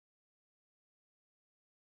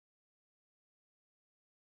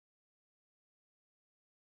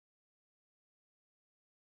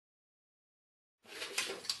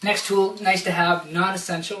Next tool, nice to have, not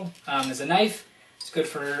essential, is a knife. It's good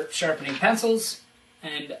for sharpening pencils,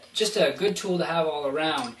 and just a good tool to have all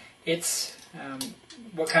around. It's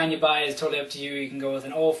what kind you buy is totally up to you. You can go with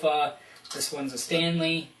an Olfa. This one's a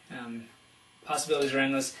Stanley. Possibilities are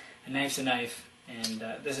endless. A knife's a knife, and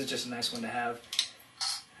this is just a nice one to have.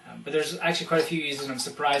 But there's actually quite a few uses, and I'm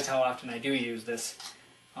surprised how often I do use this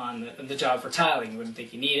on the job for tiling. You wouldn't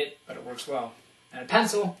think you need it, but it works well. And a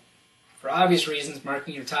pencil, for obvious reasons,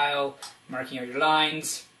 marking your tile, marking out your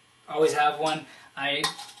lines. Always have one. I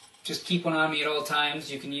just keep one on me at all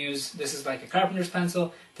times. You can use, this is like a carpenter's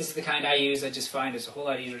pencil. This is the kind I use. I just find it's a whole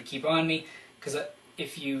lot easier to keep on me, because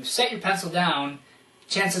if you set your pencil down,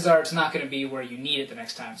 chances are it's not going to be where you need it the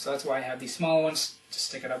next time. So that's why I have these small ones. Just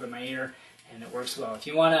stick it up in my ear, and it works well. If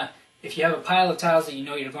you have a pile of tiles that you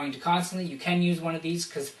know you're going to constantly, you can use one of these,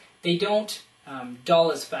 because they don't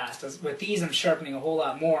dull as fast. With these, I'm sharpening a whole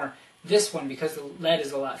lot more. This one, because the lead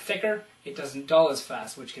is a lot thicker, it doesn't dull as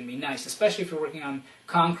fast, which can be nice, especially if you're working on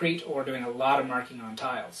concrete or doing a lot of marking on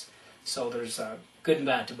tiles. So there's good and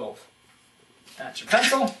bad to both. That's your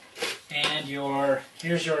pencil, and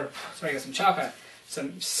here's your, sorry, I got some chalk on it,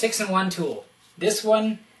 some 6-in-1 tool. This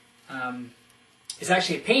one is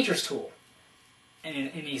actually a painter's tool, and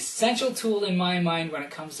an essential tool in my mind when it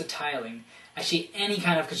comes to tiling. Actually, any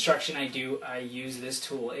kind of construction I do, I use this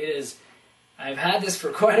tool. I've had this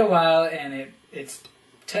for quite a while, and it's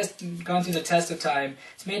gone through the test of time.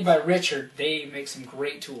 It's made by Richard. They make some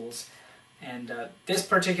great tools, and this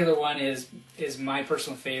particular one is my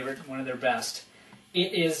personal favorite, one of their best.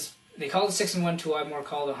 They call it a 6-in-1 tool. I more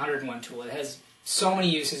call it a 100-in-1 tool. It has so many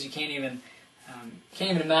uses you can't even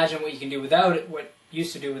imagine what you can do without it. What you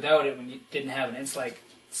used to do without it when you didn't have it. It's like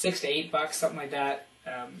 $6 to $8, something like that.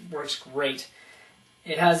 Works great.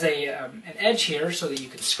 It has an edge here so that you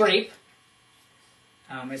can scrape.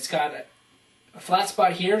 It's got a flat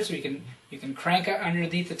spot here, so you can crank it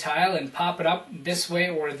underneath the tile and pop it up this way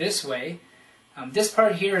or this way. This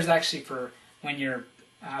part here is actually for when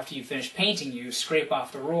after you finish painting, you scrape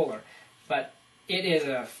off the roller. But it is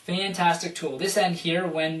a fantastic tool. This end here,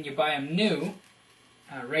 when you buy them new,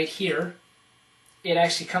 right here, it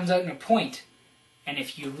actually comes out in a point. And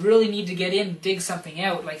if you really need to get in, dig something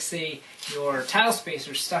out, like say your tile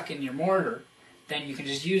spacer stuck in your mortar, then you can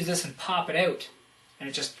just use this and pop it out, and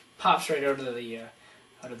it just pops right out of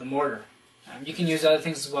the mortar. You can use other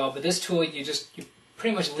things as well, but this tool you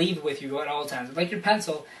pretty much leave with you at all times. Like your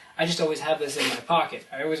pencil, I just always have this in my pocket.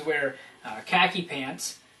 I always wear khaki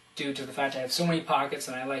pants due to the fact I have so many pockets,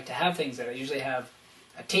 and I like to have things that I usually have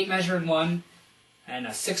a tape measure in one and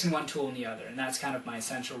a 6-in-1 tool in the other, and that's kind of my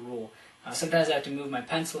essential rule. Sometimes I have to move my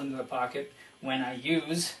pencil into the pocket when I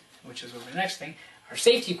use, which is the next thing, our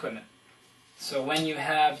safety equipment. So when you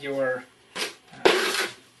have your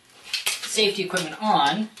safety equipment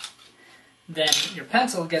on, then your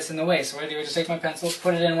pencil gets in the way. So what I do is just take my pencil,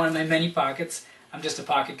 put it in one of my many pockets. I'm just a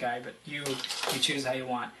pocket guy, but you choose how you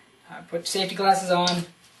want. Put safety glasses on,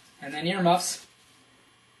 and then earmuffs,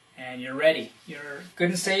 and you're ready. You're good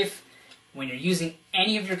and safe. When you're using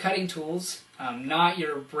any of your cutting tools, not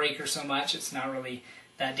your breaker so much, it's not really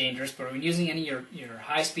that dangerous, but when using any of your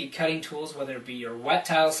high-speed cutting tools, whether it be your wet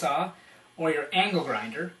tile saw or your angle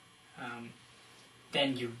grinder,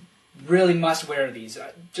 then you really must wear these.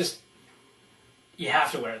 You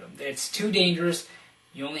have to wear them. It's too dangerous.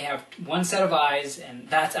 You only have one set of eyes,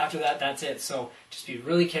 and after that, that's it. So just be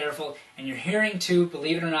really careful. And your hearing too,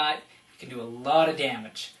 believe it or not, can do a lot of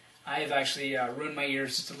damage. I've actually ruined my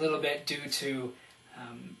ears just a little bit due to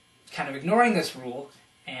kind of ignoring this rule,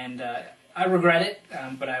 and I regret it,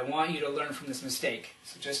 but I want you to learn from this mistake.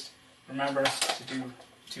 So just remember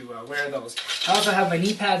to wear those. I also have my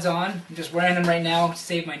knee pads on. I'm just wearing them right now to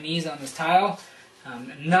save my knees on this tile.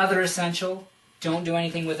 Another essential. Don't do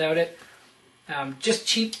anything without it. Just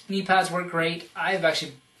cheap knee pads work great. I've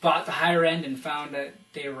actually bought the higher end and found that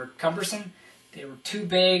they were cumbersome. They were too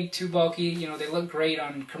big, too bulky. You know, they look great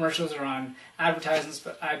on commercials or on advertisements,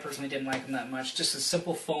 but I personally didn't like them that much. Just a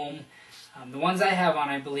simple foam. The ones I have on,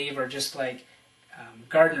 I believe, are just like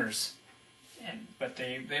gardeners, but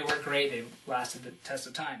they work great. They've lasted the test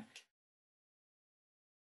of time.